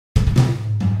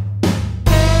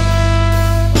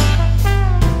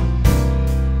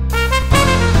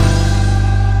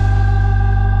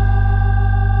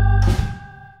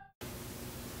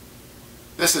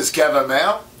this is Kevin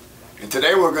Mayo, and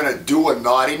today we're going to do a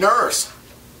naughty nurse.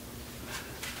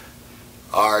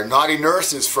 Our naughty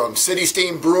nurse is from City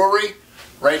Steam Brewery,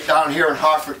 right down here in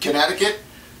Hartford, Connecticut.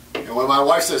 And when my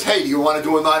wife says, hey, do you want to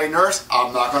do a naughty nurse?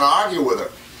 I'm not going to argue with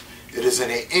her. It is an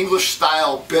English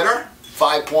style bitter,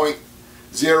 5.0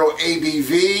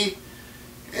 ABV,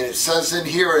 and it says in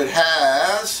here it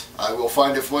has, I will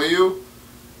find it for you,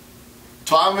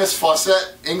 Thomas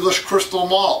Fawcett English Crystal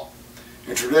Malt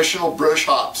and traditional British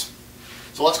hops.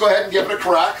 So let's go ahead and give it a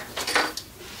crack.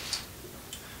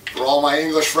 For all my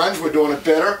English friends, we're doing a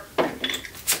bitter.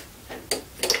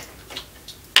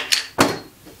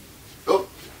 Oh,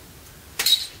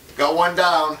 got one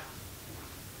down.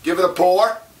 Give it a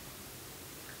pour.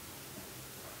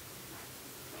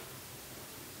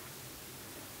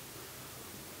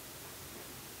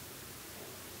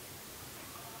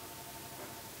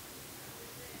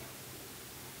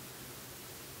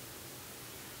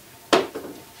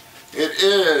 It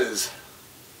is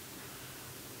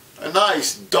a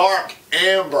nice dark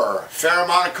amber, fair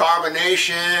amount of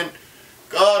carbonation,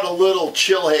 got a little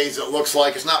chill haze it looks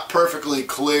like, it's not perfectly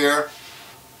clear.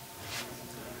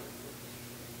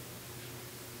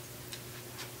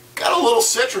 Got a little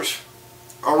citrus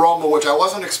aroma which I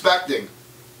wasn't expecting.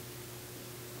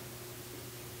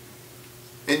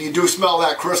 And you do smell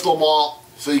that crystal malt,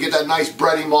 so you get that nice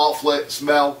bready malt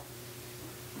smell.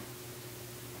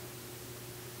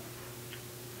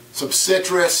 Some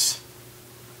citrus,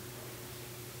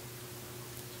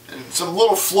 and some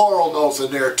little floral notes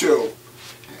in there too.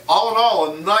 All in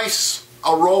all, a nice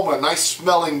aroma, nice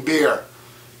smelling beer.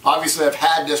 Obviously I've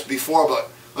had this before, but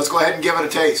let's go ahead and give it a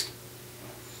taste.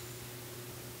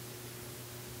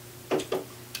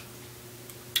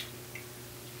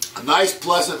 A nice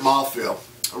pleasant mouthfeel.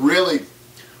 Really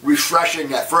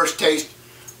refreshing at first taste.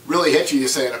 Really hits you, you're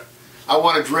saying, I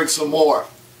want to drink some more.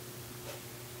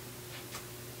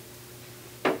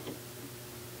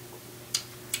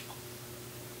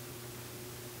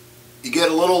 You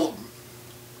get a little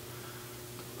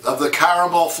of the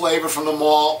caramel flavor from the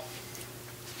malt.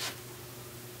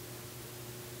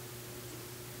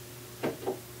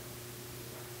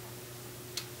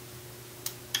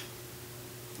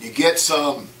 You get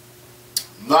some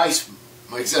nice,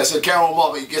 like I said caramel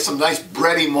malt, but you get some nice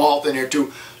bready malt in there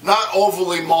too. Not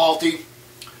overly malty.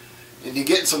 And you're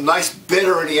getting some nice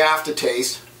bitter in the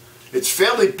aftertaste. It's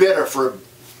fairly bitter for,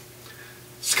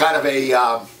 it's kind of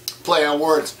a play on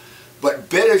words.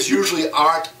 But bitters usually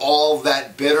aren't all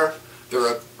that bitter.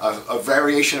 They're a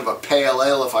variation of a pale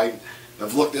ale, if I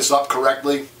have looked this up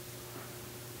correctly.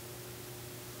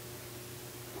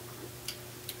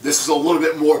 This is a little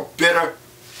bit more bitter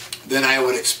than I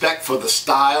would expect for the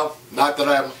style. Not that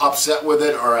I'm upset with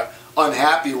it or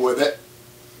unhappy with it.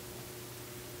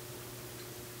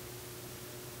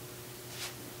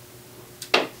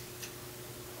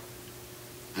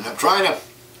 And I'm trying to,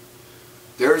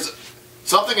 there's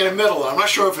something in the middle. I'm not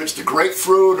sure if it's the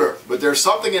grapefruit but there's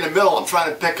something in the middle I'm trying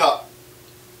to pick up.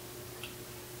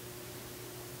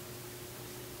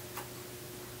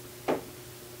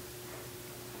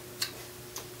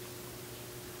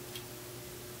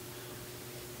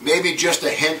 Maybe just a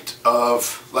hint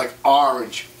of like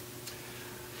orange.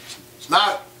 It's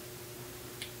not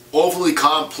overly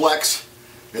complex.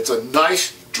 It's a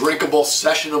nice, drinkable,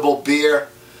 sessionable beer.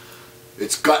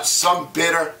 It's got some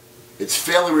bitter. It's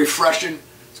fairly refreshing.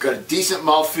 It's got a decent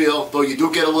mouthfeel, though you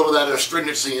do get a little of that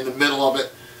astringency in the middle of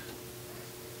it.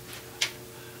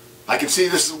 I can see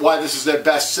this is why this is their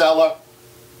best seller.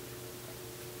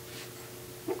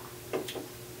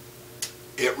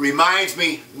 It reminds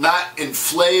me, not in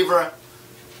flavor,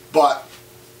 but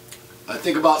I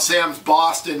think about Sam's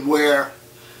Boston, where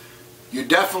you're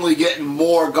definitely getting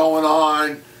more going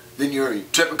on than your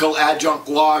typical adjunct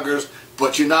lagers,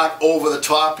 but you're not over the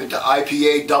top into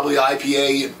IPA,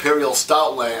 WIPA, Imperial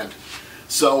Stout land.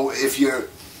 So if you're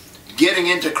getting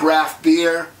into craft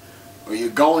beer, or you're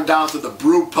going down to the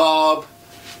brew pub,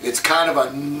 it's kind of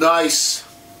a nice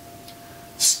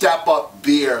step up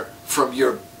beer from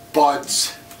your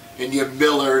Buds and your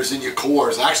Millers and your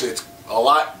Coors. Actually, it's a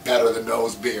lot better than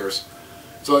those beers.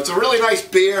 So it's a really nice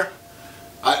beer.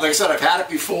 Like I said, I've had it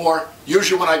before.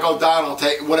 Usually when I go down, I'll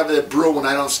take whatever they brew when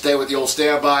I don't stay with the old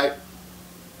standby.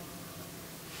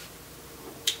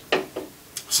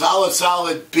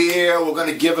 Solid beer. We're going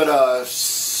to give it a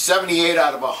 78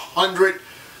 out of 100.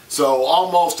 So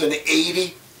almost an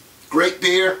 80. Great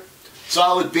beer.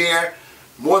 Solid beer.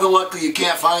 More than likely you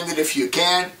can't find it. If you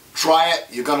can, try it.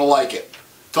 You're going to like it.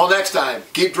 Till next time,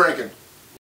 keep drinking.